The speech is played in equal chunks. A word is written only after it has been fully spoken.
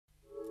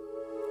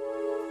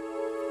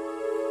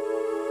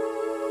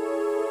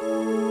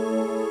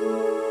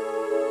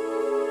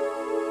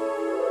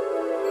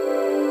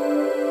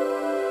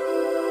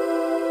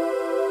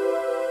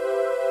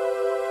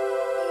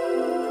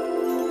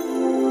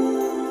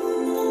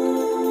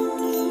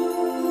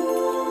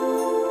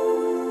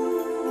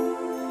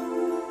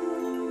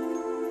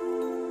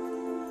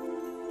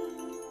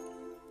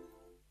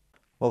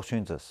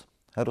Ողջույն ձեզ։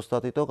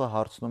 Հեռուստադիտողը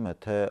հարցնում է,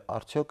 թե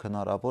արդյոք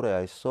հնարավոր է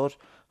այսօր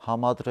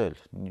համադրել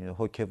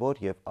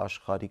հոգևոր եւ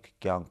աշխարհիկ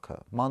կյանքը,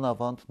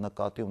 մանավանդ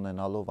նկատի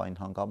ունենալով այն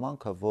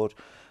հանգամանքը, որ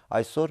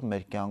այսօր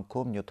մեր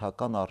կյանքում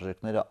նյութական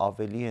արժեքները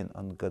ավելի են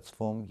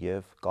ընդգծվում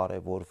եւ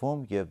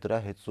կարեւորվում եւ դրա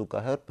հետ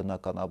զուգահեռ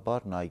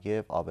բնականաբար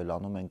նաեւ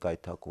ավելանում են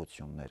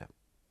գայթակղությունները։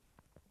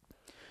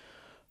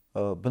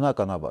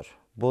 Բնականաբար,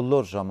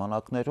 բոլոր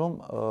ժամանակներում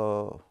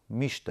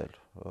միշտ էլ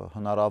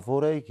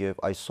հնարավոր է եւ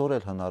այսօր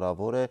էլ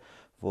հնարավոր է,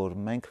 որ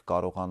մենք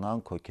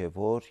կարողանանք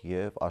հոգևոր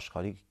եւ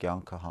աշխարհիկ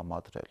կյանքը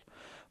համադրել։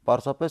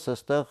 Պարզապես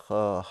այստեղ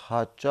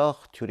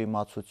հաճախ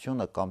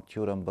թյուրիմացությունը կամ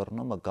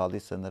թյուրըմբռնումը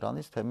գալիս է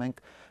նրանից, թե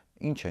մենք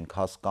ինչ ենք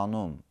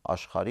հասկանում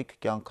աշխարհիկ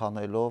կյանք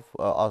անելով,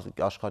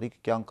 աշխարհիկ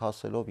կյանք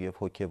ասելով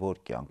եւ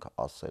հոգևոր կյանք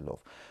ասելով,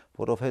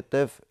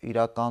 որովհետեւ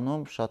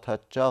իրականում շատ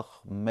հաճախ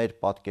մեր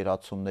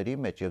պատկերացումների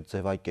մեջ եւ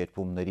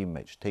ձևակերպումների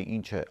մեջ, թե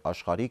ինչ է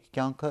աշխարհիկ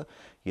կյանքը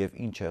եւ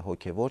ինչ է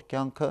հոգևոր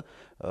կյանքը,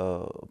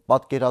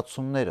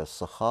 պատկերացումները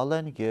սխալ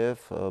են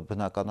եւ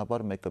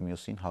բնականաբար մեկը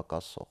մյուսին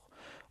հակասող։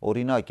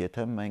 Օրինակ,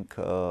 եթե մենք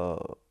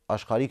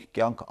աշխարհիկ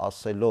կյանք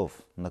ասելով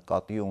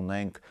նկատի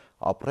ունենք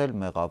ապրել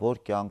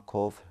մեղավոր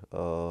կյանքով,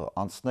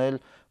 անցնել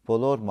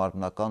բոլոր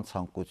մարմնական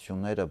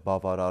ցանկությունները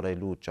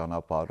բավարարելու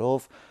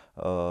ճանապարհով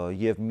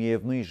եւ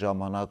միևնույն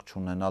ժամանակ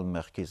չունենալ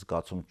մեղքի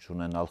զգացում,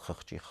 չունենալ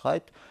խղճի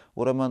խայտ,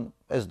 ուրեմն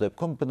այս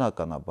դեպքում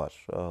բնականաբար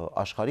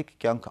աշխարհիկ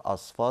կյանք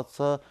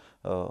ասվածը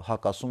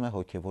հակասում է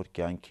հոգևոր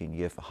կյանքին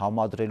եւ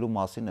համադրելու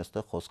մասին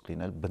այստեղ խոսք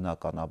լինել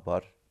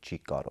բնականաբար չի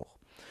կարող,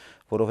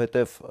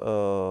 որովհետեւ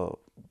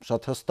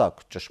շատ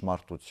հստակ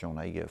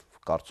ճշմարտություն է եւ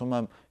կարծում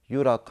եմ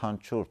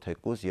յուրաքանչյուր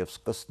թեկուզ եւ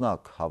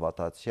սկսնակ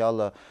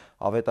հավատացյալը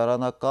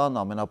ավետարանական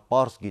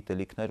ամենապարզ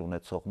գիտելիքներ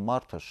ունեցող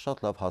մարդը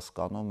շատ լավ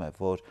հասկանում է,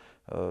 որ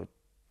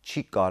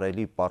չի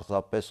կարելի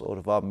պարզապես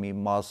օրվա մի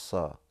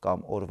մասը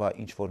կամ օրվա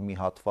ինչ որ մի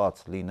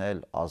հատված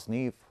լինել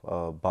ազնիվ,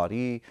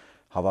 բարի,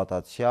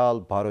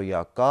 հավատացյալ,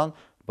 բարոյական,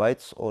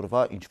 բայց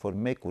օրվա ինչ որ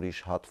մեկ ուրիշ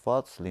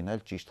հատված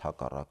լինել ճիշտ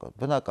հակառակը։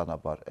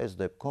 Բնականաբար, այս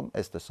դեպքում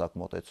այս տեսակ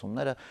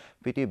մոտեցումները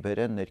պիտի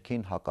բերեն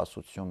ներքին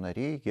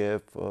հակասությունների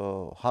եւ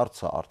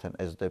հարցը արդեն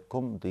այս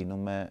դեպքում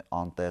դինում է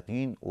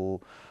անտեղին ու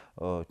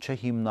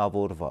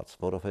չհիմնավորված,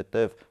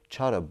 որովհետեւ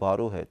չարը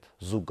բարու հետ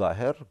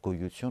զուգահեռ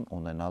գոյություն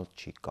ունենալ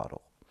չի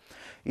կարող։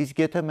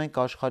 Իսկ եթե մենք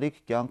աշխարհիկ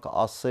կյանք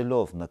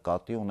ասելով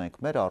նկատի ունենք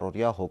մեր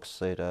առօրյա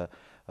հոգսերը,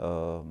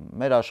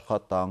 մեր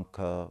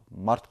աշխատանքը,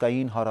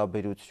 մարդկային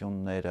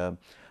հարաբերությունները,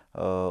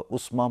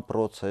 ուսման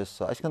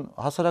process-ը, այսինքն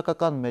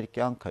հասարակական մեր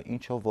կյանքը,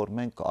 ինչով որ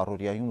մենք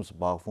առօրյայում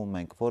զբաղվում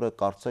ենք, որը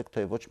կարծեք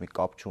թե ոչ մի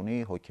կապ չունի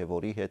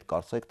հոգևորի հետ,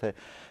 կարծեք թե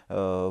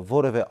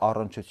որևէ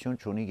առնչություն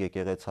չունի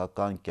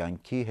եկեղեցական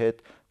կյանքի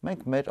հետ,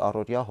 մենք մեր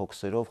առօրյա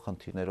հոգսերով,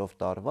 խնդիրներով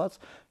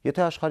տարված,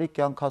 եթե աշխարհիկ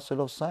կյանք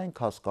ասելով սա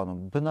ենք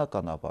հասկանում,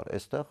 բնականաբար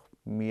այստեղ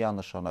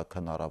միանշանակ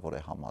հնարավոր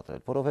է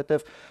համադրել,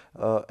 որովհետև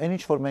այն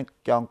ինչ որ մենք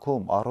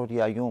կյանքում,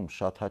 առօրյայում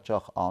շատ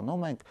հաճախ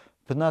անում ենք,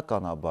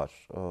 բնականաբար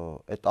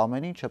այդ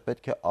ամեն ինչը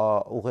պետք է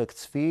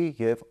ուղեկցվի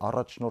եւ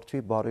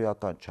առաջնորդվի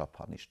բարոյական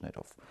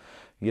չափանիշներով։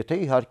 Եթե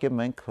իհարկե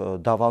մենք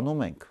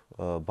դավանում ենք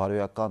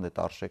բարոյական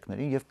այդ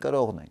արժեքներին եւ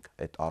կրողն ենք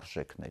այդ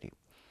արժեքների։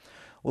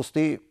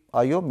 Ոստի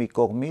այո, մի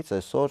կողմից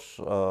այսօր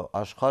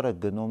աշխարհը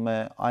գնում է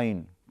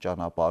այն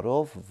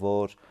ճանապարհով,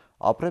 որ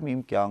ապրեմ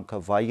իմ կյանքը,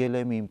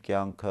 վայելեմ իմ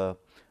կյանքը,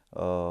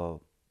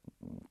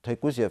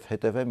 թեկուզ եւ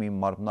հետևեմ իմ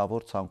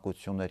մարմնավոր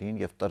ցանկություններին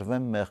եւ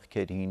տրվեմ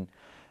մեղքերին,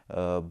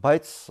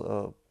 բայց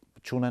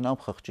չունենամ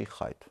խղճի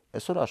խայտ։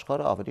 Այսօր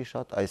աշխարհը ավելի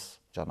շատ այս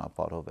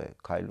ճանապարհով է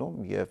քայլում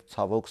եւ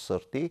ցավոք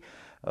սրտի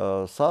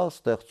սա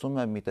ստեղծում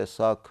է մի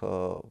տեսակ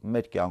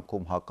մեր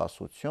կյանքում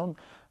հակասություն,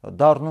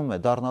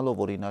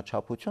 դառնալով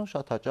օրինաչափություն,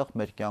 շատ հաճախ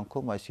մեր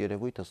կյանքում այս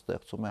երևույթը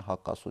ստեղծում է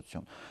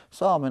հակասություն։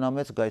 Սա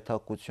ամենամեծ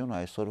գայթակղությունն է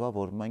այսօրվա,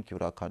 որ մենք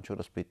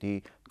յուրաքանչյուրս պիտի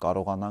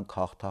կարողանանք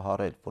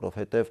հաղթահարել,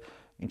 որովհետեւ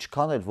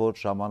ինչքան էլ որ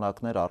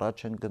ժամանակներ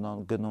առաջ են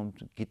գնում,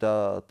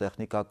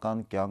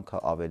 գիտատեխնիկական կյանքը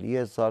ավելի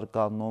է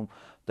զարգանում,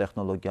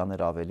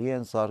 տեխնոլոգիաները ավելի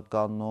են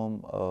զարգանում,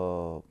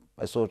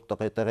 այսօր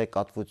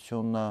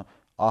տեղեկատվությունը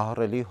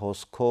ահռելի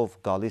հոսքով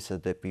գալիս է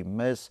դեպի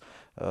մեզ,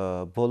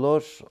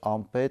 բոլոր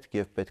անպետք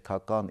եւ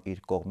պետքական իր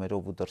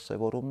կողմերով ու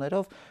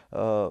դրսեւորումներով,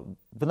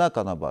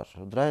 բնականաբար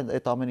դրա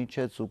այդ ամեն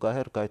ինչի հետ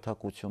զուգահեռ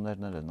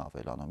գայթակղություններն են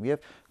ավելանում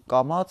եւ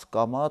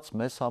կամած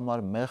մեզ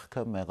համար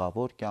մեղքը,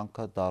 մեղավոր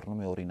կյանքը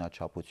դառնում է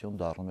օրինաչափություն,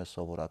 դառնում է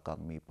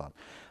սովորական մի բան։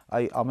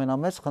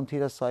 Ամենամեծ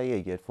խնդիրը սա է,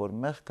 երբ որ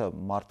մեղքը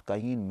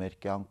մարդկային մեր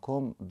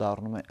կյանքում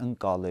դառնում է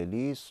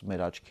ընկալելիս,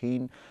 մեր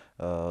աչքին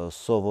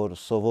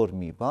սովոր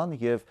մի բան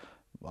եւ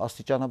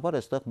աստիճանաբար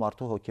այստեղ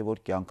մարդու հոգևոր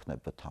կյանքն է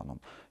բթանում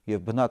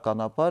եւ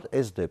բնականաբար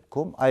այս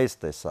դեպքում այս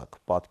տեսակ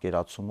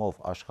պատկերացումով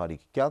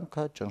աշխարհիկ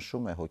կյանքը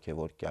ճնշում է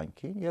հոգևոր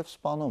կյանքին եւ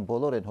սպանում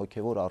բոլոր այն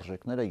հոգևոր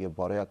արժեքները եւ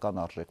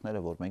բարոյական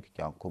արժեքները, որ մենք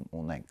կյանքում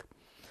ունենք։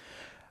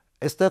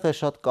 Այստեղ է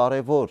շատ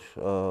կարեւոր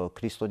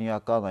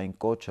քրիստոնեական այն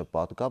կոչը,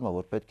 պատգամը,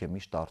 որ պետք է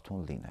միշտ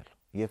արթուն լինել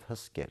եւ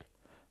հսկել։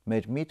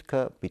 Մեր միտքը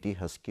պիտի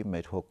հսկի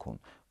մեր հոգուն,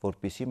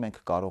 որպեսզի մենք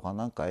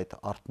կարողանանք այդ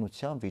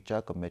արթնության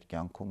վիճակը մեր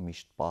կյանքում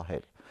միշտ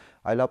պահել։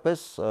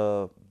 Այլապես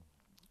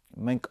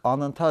մենք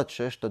անընդհատ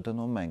շեշտը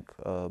դնում ենք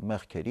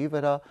մեղքերի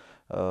վրա,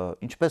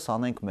 ինչպես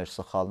անենք մեր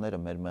սխալները,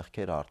 մեր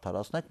մեղքերը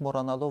արդարացնենք,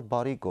 մոռանալով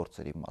բարի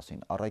գործերի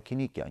մասին,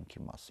 առաքինի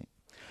կյանքի մասին։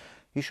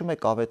 Հիշում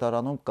եք,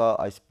 ավետարանում կա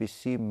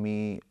այսպիսի մի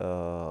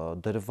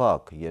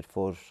դրվագ, երբ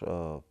որ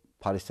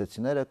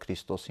փարիսեցիները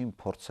Քրիստոսին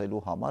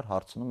փորձելու համար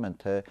հարցնում են,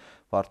 թե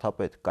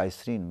վարդապետ,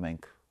 կայսրին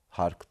մենք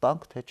հարկ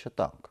տանք, թե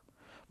չտանք։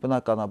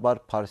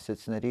 Բնականաբար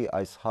փարիսեցիների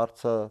այս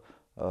հարցը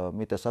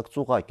մի տեսակ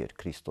ծուղակ էր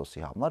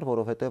Քրիստոսի համար,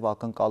 որովհետև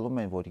ակնկալում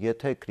են, որ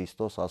եթե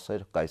Քրիստոս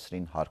ասեր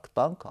կայսրին հարկ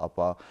տանք,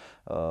 ապա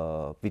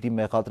պիտի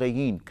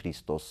մեղադրեին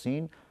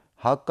Քրիստոսին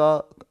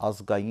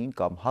հակազգային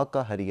կամ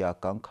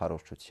հակահրեական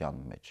քարոզչության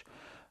մեջ,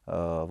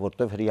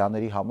 որտեղ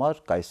հրեաների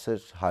համար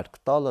կայսր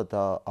հարկ տալը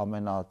դա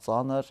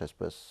ամենածանր,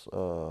 այսպես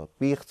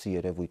պիղծ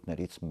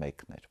երևույթներից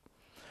մեկն էր։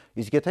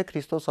 Իսկ եթե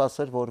Քրիստոս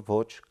ասեր, որ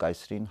ոչ,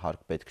 կայսրին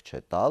հարկ պետք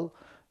չէ տալ,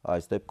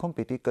 այս դեպքում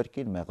պիտի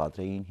կրկին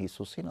մեղադրեին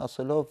Հիսուսին,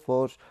 ասելով,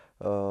 որ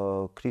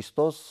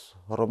Քրիստոս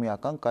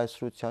հռոմեական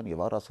կայսրության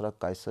եւ առասարակ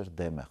կայսր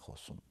դեմ է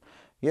խոսում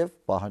եւ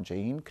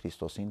պահանջեին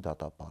Քրիստոսին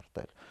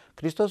դատապարտել։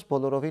 Քրիստոս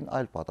բոլորովին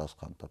այլ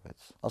պատասխան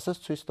տվեց։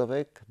 Ասեց ցույց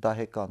տվեք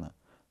դահեկանը։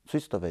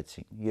 Ցույց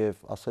տվեցին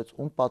եւ ասեց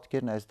ում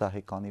պատկերն է այս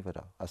դահեկանի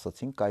վրա։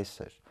 Ասացին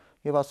կայսեր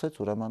եւ ասեց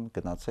ուրեմն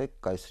գնացեք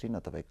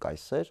կայսրինը տվեք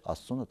կայսեր,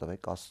 Աստծունը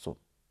տվեք Աստծուն։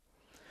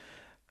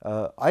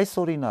 Այս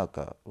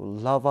օրինակը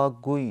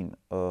լավագույն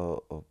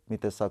մի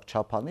տեսակ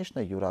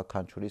չափանիշն է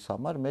յուրաքանչյուրիս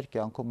համար մեր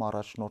կյանքում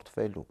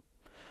առաջնորդվելու։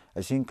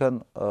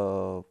 Այսինքն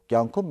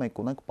կյանքում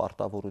մենք ունենք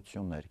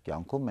պարտավորություններ,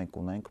 կյանքում մենք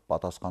ունենք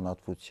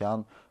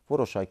պատասխանատվության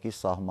որոշակի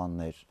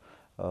սահմաններ,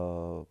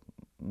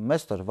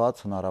 մեզ տրված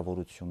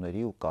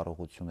հնարավորությունների ու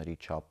կարողությունների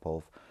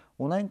չափով,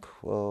 ունենք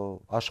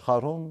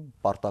աշխարհում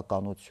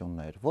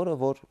պարտականություններ, որը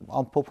որ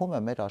ամփոփում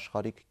է մեր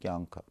աշխարհիկ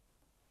կյանքը,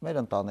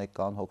 մեր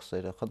ընտանեկան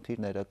հոգսերը,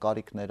 խնդիրները,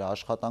 կարիքները,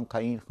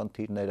 աշխատանքային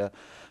խնդիրները,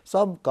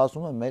 սա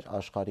կազմում է մեր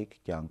աշխարհիկ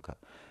կյանքը։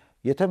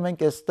 Եթե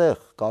մենք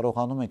այստեղ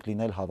կարողանում ենք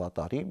լինել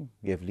հավատարիմ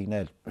եւ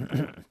լինել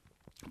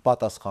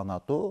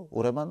պատասխանատու,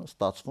 ուրեմն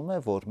ստացվում է,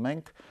 որ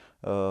մենք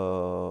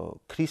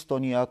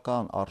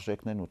քրիստոնեական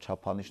արժեքներն ու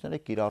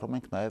չափանիշները կիրառում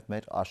ենք նաև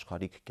մեր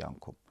աշխարհիկ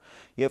կյանքում։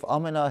 Եվ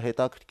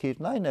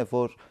ամենահետաքրքիրն այն է,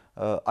 որ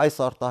այս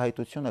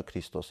արտահայտությունը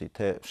Քրիստոսի,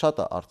 թե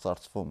շատ է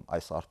արծարծվում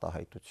այս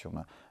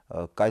արտահայտությունը,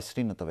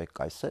 կայսրինը տվեք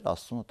կայսեր,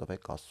 Աստծունը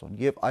տվեք Աստծուն։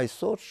 Եվ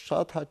այսօր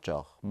շատ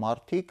հաճախ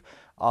մարդիկ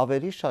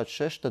ավելի շատ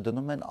շեշտը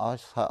դնում են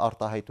այս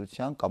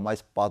արտահայտության կամ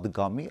այս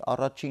պատգամի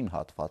առաջին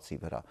հատվածի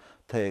վրա,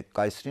 թե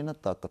կայսրինը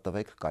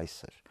կտվեք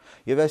կայսեր։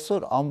 Եվ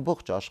այսօր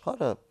ամբողջ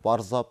աշխարհը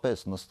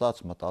պարզապես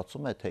նստած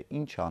մտածում է, թե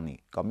ինչ անի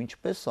կամ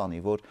ինչպես անի,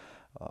 որ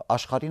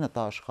աշխարհինը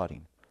տա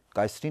աշխարհին,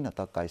 կայսրինը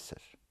տա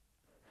կայսեր։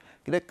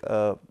 Գիտեք,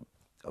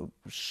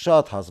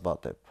 շատ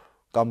հազվադեպ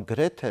կամ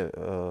գրեթե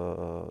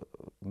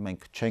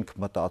մենք չենք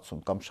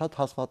մտածում կամ շատ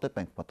հազվադեպ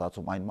ենք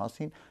մտածում այն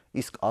մասին,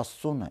 իսկ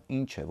Աստծունը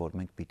ինչ է, որ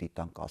մենք պիտի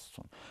տանք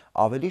Աստծուն։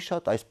 Ավելի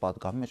շատ այս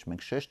պատգամի մեջ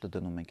մենք շեշտը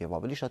դնում ենք եւ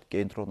ավելի շատ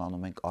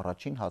կենտրոնանում ենք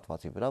առաջին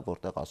հատվածի վրա,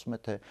 որտեղ ասում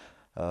է, թե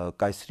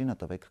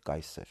կայսրինը տվեք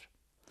կայսեր։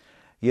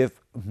 Եվ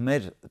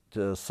մեր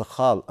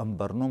սխալ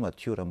ըմբռնումը,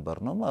 թյուր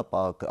ըմբռնումը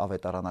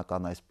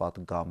ավետարանական այս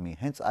պատգամի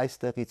հենց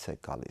այստեղից է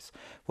գալիս,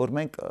 որ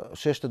մենք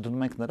շեշտը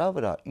դնում ենք նրա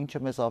վրա,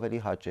 ինչը մեզ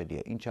ավելի հաճելի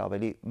է, ինչը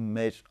ավելի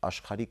մեր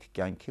աշխարհիկ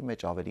կյանքի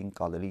մեջ ավելի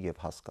ընկալելի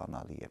եւ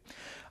հասկանալի է։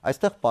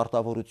 Այստեղ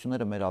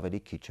պարտավորությունները մեր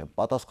ավելի քիչ են,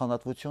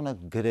 պատասխանատվությունը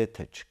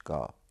գրեթե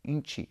չկա։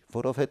 Ինչի՞,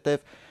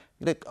 որովհետեւ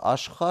գիտեք,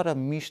 աշխարհը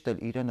միշտ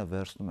էլ իրենը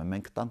վերցնում է,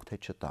 մենք տանք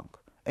թե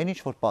չտանք։ Այն ինչ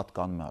որ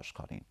պատկանում է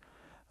աշխարհին,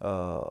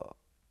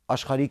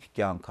 աշխարհիկ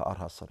կյանքը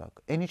առհասարակ,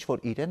 այն ինչ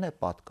որ իրեն է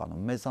պատկանում,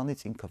 մեզանից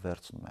ինքը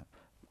վերցնում է,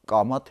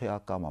 կամա թե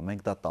ակամա,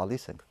 մենք դա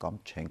տալիս ենք կամ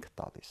չենք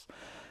տալիս։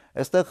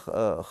 Այստեղ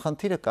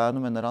խնդիրը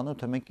կայանում է նրանում,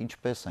 թե մենք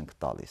ինչպես ենք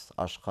տալիս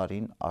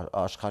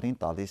աշխարհին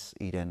տալիս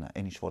իրենը,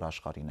 այն ինչ որ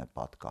աշխարհին է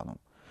պատկանում,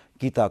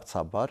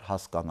 գիտակցաբար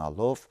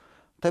հասկանալով,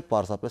 թե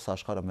պարզապես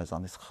աշխարհը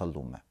մեզանից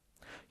խլում է։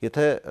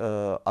 Եթե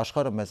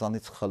աշխարհը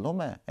մեզանից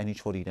խլում է, այն ինչ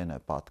որ իրեն է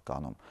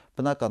պատկանում,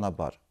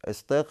 բնականաբար,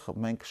 այստեղ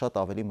մենք շատ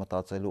ավելի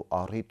մտածելու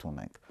առիթ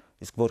ունենք,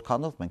 իսկ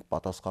որքանով մենք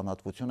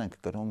պատասխանատվություն ենք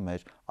կրում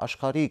մեր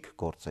աշխարհիկ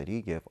գործերի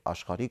եւ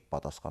աշխարհիկ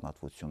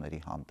պատասխանատվությունների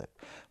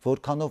հանդեպ,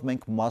 որքանով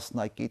մենք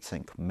մասնակից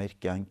ենք մեր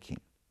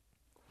կյանքին։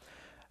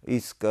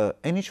 Իսկ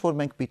այն ինչ որ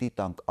մենք պիտի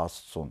տանք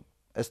Աստծուն,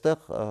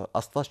 այստեղ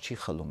Աստված չի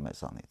խլում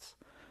մեզանից։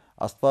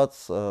 Աստված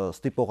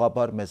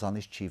ստիպողաբար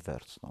մեզանից չի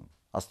վերցնում։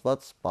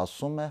 Աստված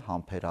սպասում է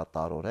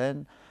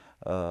համբերատարորեն,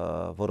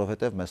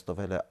 որովհետև մեզ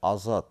տվել է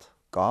ազատ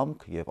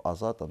կամք եւ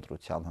ազատ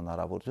ընտրության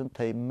հնարավորություն,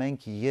 թե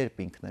մենք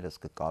երբ ինքներս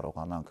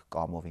կկարողանանք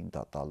կամովին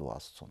դա տալու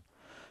Աստծուն։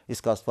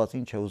 Իսկ Աստված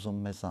ինչ է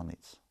ուզում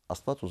մեզանից։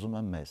 Աստված ուզում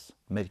է մեզ,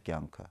 մեր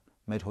կյանքը,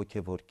 մեր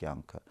հոգևոր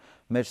կյանքը,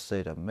 մեր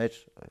սերը, մեր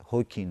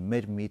հոգին,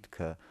 մեր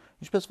միտքը,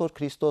 ինչպես որ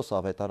Քրիստոս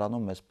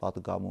ավետարանում մեզ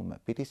պատգամում է,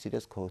 պիտի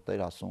սիրես քո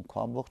Տեր Աստծուն քո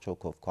ամբողջ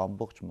հոգով, քո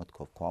ամբողջ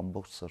մտքով, քո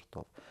ամբողջ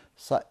սրտով։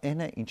 Սա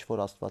այն է, ինչ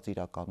որ Աստված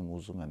իրականում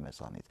ուզում է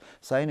մեզանից։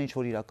 Սա այն է, ինչ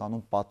որ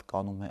իրականում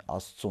պատկանում է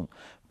Աստծուն,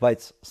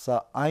 բայց սա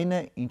այն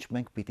է, ինչ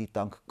մենք պիտի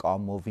տանք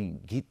կամովին,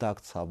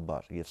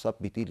 գիտակցաբար, եւ սա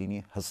պիտի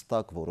լինի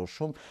հստակ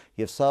որոշում,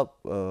 եւ սա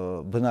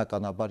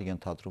բնականաբար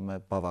ենթադրում է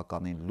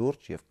բավականին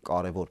լուրջ եւ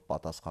կարեւոր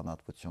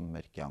պատասխանատվություն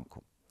մեր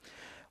կյանքում։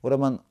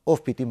 Ուրեմն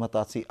ով պիտի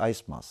մտածի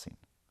այս մասին,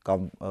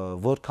 կամ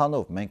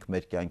որքանով մենք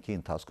մեր կյանքի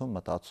ընթացքում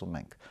մտածում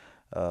ենք,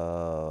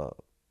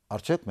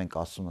 արդյոք մենք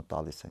Աստծունը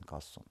տալիս ենք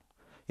Աստծուն։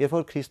 Երբ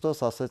որ Քրիստոս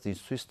ասեց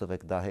ինձ ցույց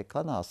տվեք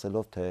դահեկանը,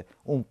 ասելով թե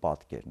ում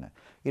պատկերն է։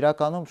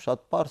 Իրականում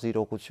շատ պարզ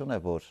իրողություն է,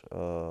 որ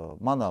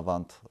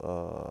մանավանդ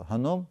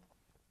հնում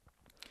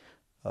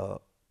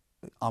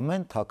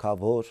ամեն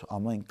թագավոր,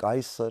 ամեն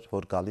կայսր,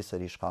 որ գալիս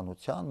էր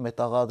իշխանության,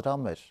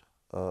 մետաղադրամ էր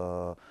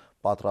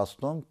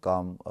պատրաստում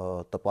կամ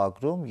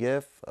տպագրում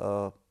եւ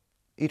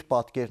իր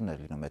պատկերն էր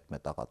լինում այդ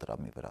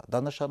մետաղադրամի վրա։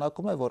 Դա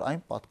նշանակում է, որ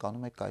այն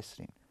պատկանում է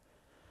կայսրին։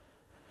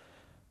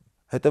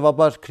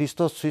 Հետևաբար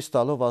Քրիստոս ցույց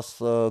տալով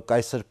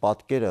կայսր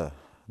պատկերը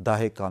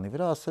դահեկանի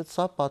վրա ասեց,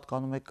 սա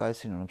պատկանում է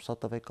կայսրին, ուրեմն սա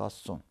տվեք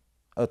Աստծուն,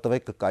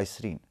 տվեք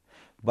կայսրին,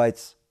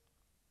 բայց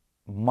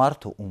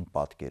մարդը ում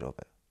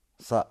պատկերով է։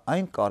 Սա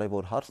այն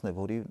կարևոր հարցն է,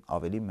 որին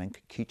ավելի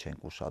մենք քիչ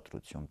ենք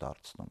ուշադրություն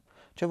դարձնում։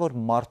 Չէ՞ որ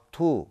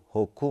մարդու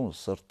հոգուն,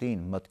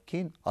 սրտին,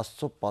 մտքին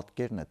Աստծո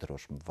պատկերն է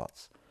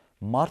դրոշմված։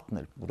 Մարդն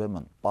էլ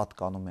ուրեմն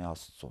պատկանում է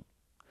Աստծուն։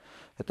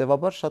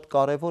 Հետևաբար շատ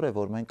կարևոր է,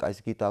 որ մենք այս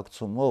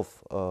գիտակցումով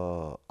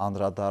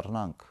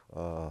անդրադառնանք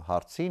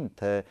հարցին,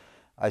 թե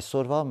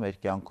այսօրվա մեր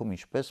կյանքում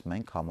ինչպես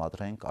մենք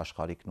համադրենք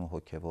աշխարհիկն ու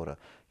հոգևորը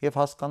եւ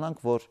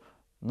հասկանանք, որ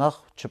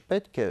նախ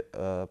չպետք է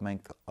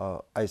մենք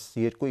այս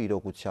երկու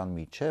իրողության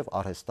միջև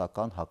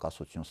արհեստական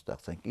հակասություն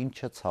ստեղծենք,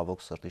 ինչը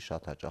ցավոք սրտի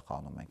շատ հաճախ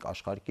անում ենք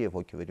աշխարհիկի եւ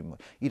հոգևորի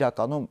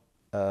իրականում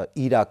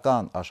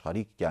իրական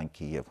աշխարհիկ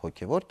կյանքի եւ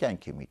հոգևոր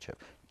կյանքի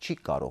միջև չի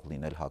կարող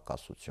լինել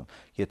հակասություն,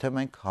 եթե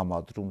մենք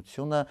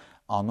համադրությունը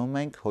անում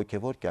ենք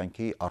հոգևոր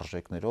կյանքի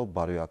արժեքներով,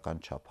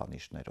 բարոյական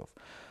չափանիշներով։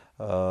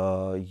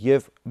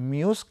 Եվ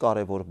մյուս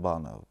կարևոր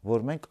բանը,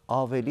 որ մենք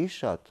ավելի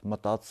շատ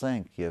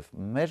մտածենք եւ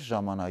մեր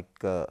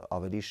ժամանակը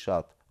ավելի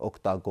շատ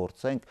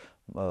օգտագործենք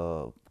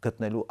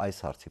գտնելու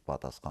այս հարցի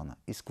պատասխանը։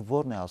 Իսկ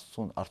ո՞րն է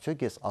Աստծուն,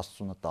 արդյոք ես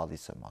Աստծունը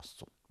տալիս եմ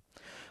Աստծուն։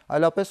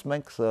 Այլապես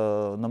մենք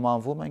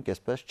նմանվում ենք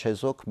այսպես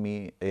չեզոք մի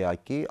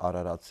էակի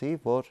արարածի,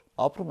 որ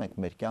ապրում ենք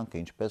մեր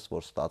կյանքը ինչպես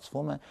որ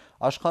ստացվում է,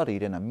 աշխարհը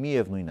իրենը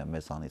միևնույն է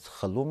մեզանից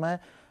խլում է,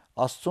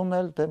 Աստծուն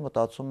էլ դե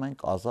մտածում ենք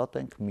ազատ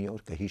ենք, մի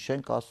օր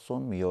կհիշենք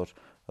Աստծուն, մի օր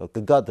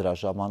կգա դրա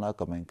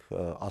ժամանակը մենք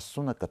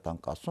Աստծունը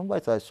կտանք Աստծուն,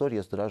 բայց այսօր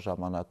ես դրա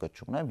ժամանակը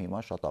չունեմ,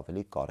 հիմա շատ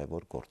ավելի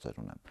կարևոր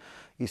գործեր ունեմ։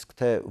 Իսկ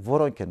թե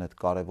որոնք են այդ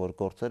կարևոր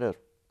գործերը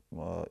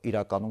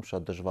իրականում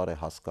շատ դժվար է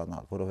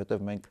հասկանալ,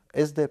 որովհետև մենք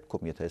այս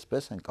դեպքում, եթե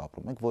այսպես ենք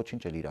ապրում, մենք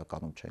ոչինչ էլ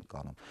իրականում չենք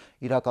անում։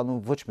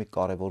 Իրականում ոչ մի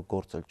կարևոր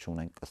գործ էլ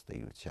չունենք ըստ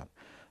էության։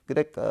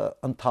 Գրեք,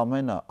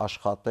 ընդամենը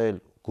աշխատել,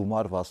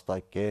 գումար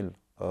վաստակել,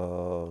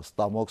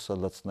 ստամոքսը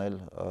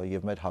լցնել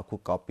եւ մեր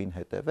հագու կապին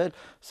հետևել,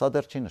 սա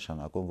դեռ չի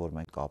նշանակում, որ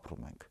մենք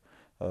ապրում ենք։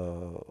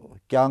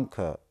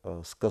 Կյանքը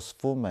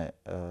սկսվում է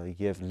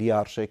եւ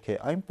լիարժեք է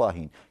այն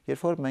պահին,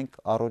 երբ որ մենք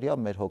առօրյա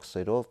մեր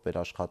հոգսերով, մեր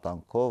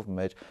աշխատանքով,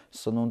 մեր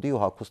սնունդի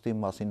ու հագուստի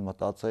մասին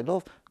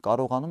մտածելով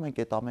կարողանում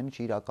ենք այդ ամեն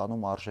ինչը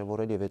իրականում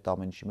արժևորել եւ այդ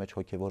ամեն ինչի մեջ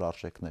հոգեվոր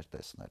արժեքներ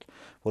տեսնել,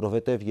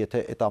 որովհետեւ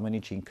եթե այդ ամեն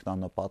ինչը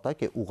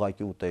ինքնանպատակ է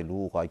ուղակի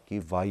ուտելու,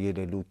 ուղակի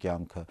վայելելու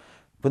կյանքը,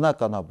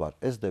 բնականաբար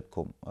այս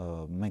դեպքում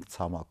մենք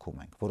ցամաքում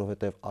ենք,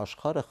 որովհետև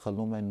աշխարհը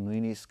խլում է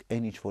նույնիսկ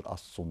այն ինչ որ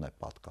Աստծուն է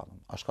պատկանում։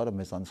 Աշխարհը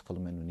մեզանից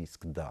խլում է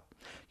նույնիսկ դա։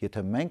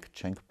 Եթե մենք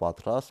չենք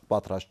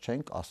պատրաստ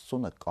չենք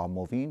Աստծունը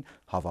կամովին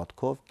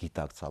հավատքով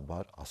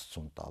գիտակցաբար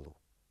Աստծուն տալու։